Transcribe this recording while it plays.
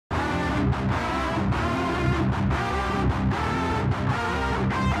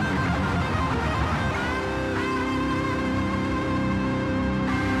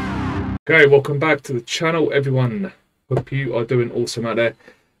Okay, welcome back to the channel, everyone. Hope you are doing awesome out there.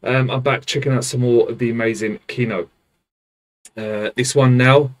 I'm back checking out some more of the amazing Kino. This one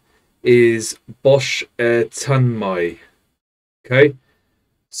now is Boshetunmai. Okay,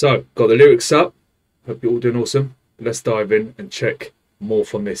 so got the lyrics up. Hope you're all doing awesome. Let's dive in and check more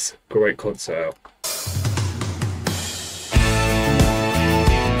from this great concert out.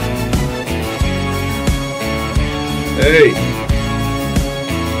 Hey!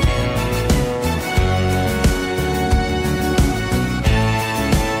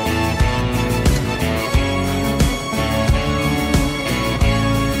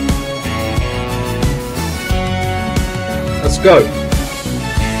 Let's go.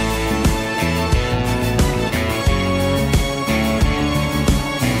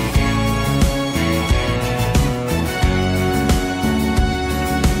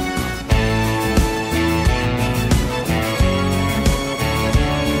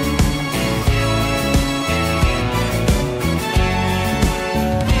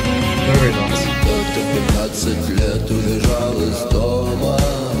 Very nice. 15 лет убежал из дома.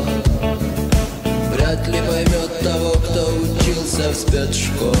 Вряд ли поймет того, кто учился в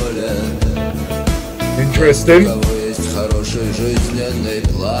спецшколе. Interesting. У кого есть хороший жизненный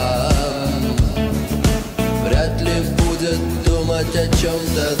план, вряд ли будет думать о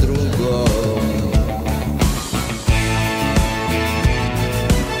чем-то другом.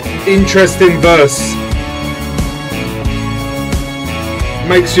 Interesting verse.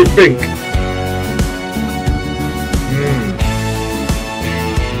 Makes you think.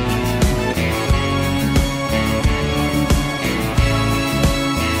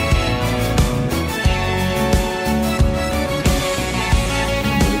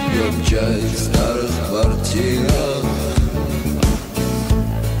 Чай в старых квартирах,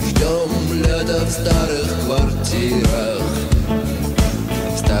 ждем лета в старых квартирах.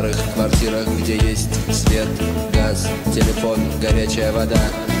 В старых квартирах, где есть свет, газ, телефон, горячая вода,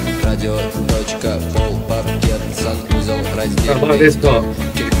 радио, точка, пол, паркет, санузел, раздельный,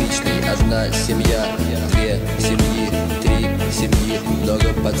 кирпичный, одна семья, две семьи, три семьи,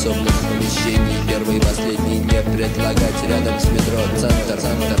 много подсобных помещений, первый и последний не предлагать рядом с метро, центр.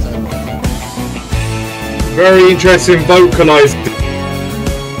 Very interesting vocalized.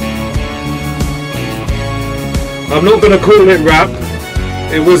 I'm not going to call it rap.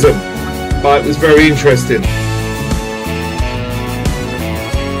 It wasn't, but it was very interesting.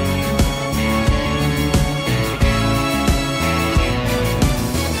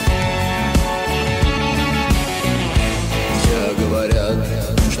 Все говорят,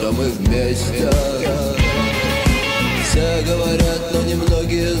 что мы вместе. Все говорят, но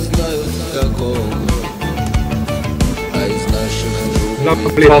немногие знают в каком. А из наших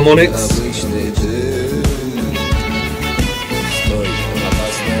Lovely harmonics. обычный дым. Стой,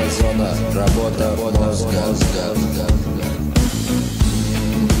 опасная зона, работа мозга.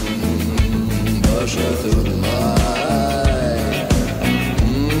 Бошетунмай.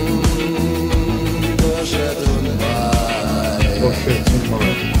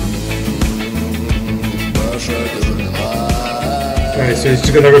 Okay, so he's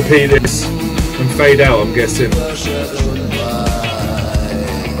just going to repeat this and fade out, I'm guessing.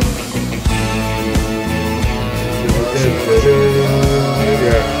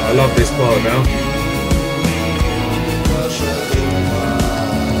 Yeah, I love this part now.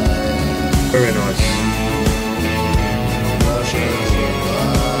 Very nice.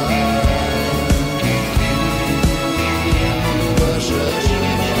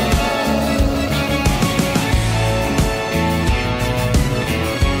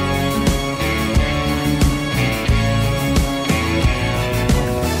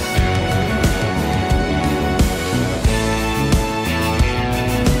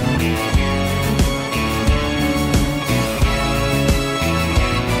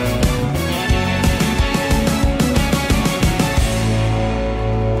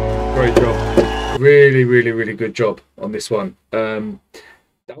 Great job. Really good job on this one. That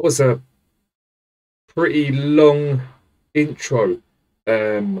was a pretty long intro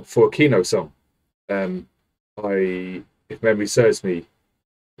for a Kino song. If memory serves me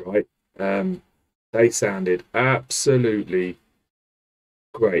right, they sounded absolutely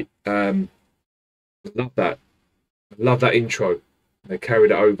great. Love that. Love that intro. They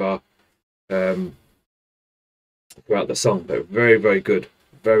carried it over throughout the song. They're very good.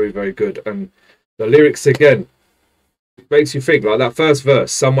 Very good. And the lyrics again, it makes you think, like that first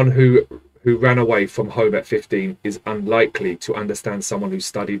verse, someone who who ran away from home at 15 is unlikely to understand someone who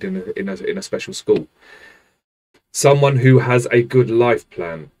studied in a special school. Someone who has a good life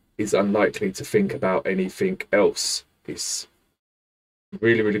plan is unlikely to think about anything else. It's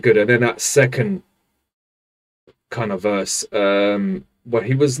really, really good. And then that second kind of verse, well,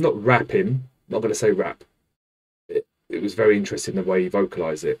 he was not rapping, not going to say rap. It was very interesting the way he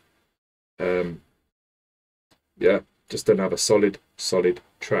vocalized it. Yeah, just another solid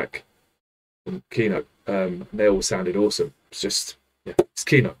track from Kino. They all sounded awesome. It's just, yeah, it's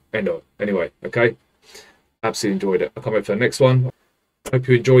Kino. Anyway, okay. Absolutely enjoyed it. I can't wait for the next one. Hope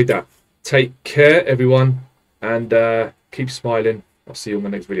you enjoyed that. Take care, everyone, and keep smiling. I'll see you on my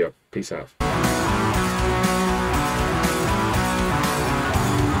next video. Peace out.